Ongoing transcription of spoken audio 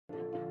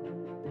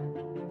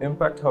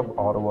Impact Hub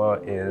Ottawa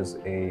is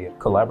a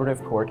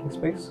collaborative co-working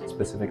space,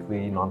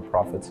 specifically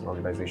nonprofits and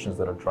organizations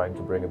that are trying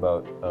to bring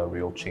about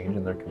real change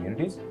in their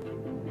communities.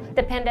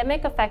 The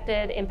pandemic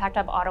affected Impact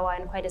Hub Ottawa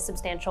in quite a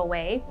substantial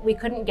way. We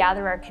couldn't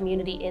gather our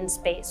community in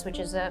space, which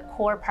is a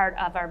core part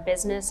of our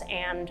business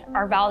and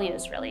our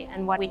values, really,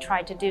 and what we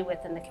try to do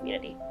within the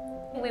community.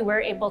 We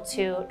were able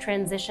to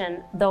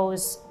transition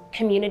those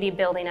community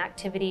building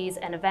activities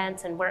and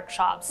events and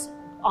workshops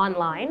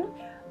online.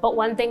 But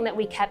one thing that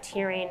we kept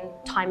hearing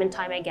time and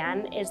time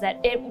again is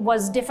that it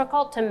was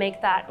difficult to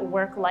make that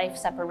work-life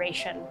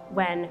separation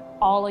when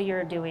all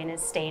you're doing is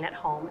staying at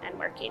home and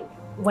working.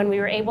 When we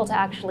were able to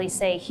actually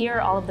say, here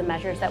are all of the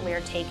measures that we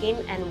are taking,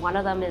 and one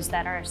of them is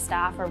that our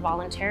staff are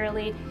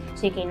voluntarily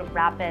taking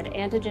rapid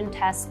antigen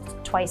tests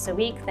twice a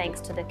week,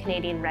 thanks to the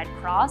Canadian Red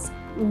Cross,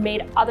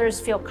 made others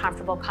feel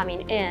comfortable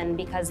coming in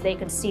because they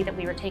could see that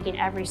we were taking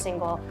every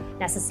single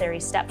necessary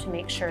step to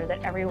make sure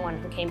that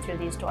everyone who came through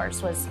these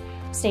doors was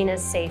staying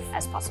as safe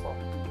as possible.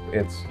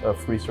 It's a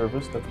free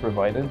service that's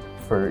provided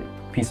for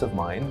peace of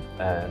mind,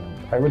 and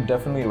I would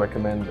definitely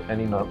recommend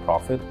any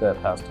nonprofit that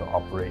has to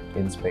operate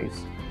in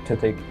space to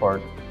take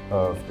part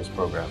of this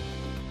program.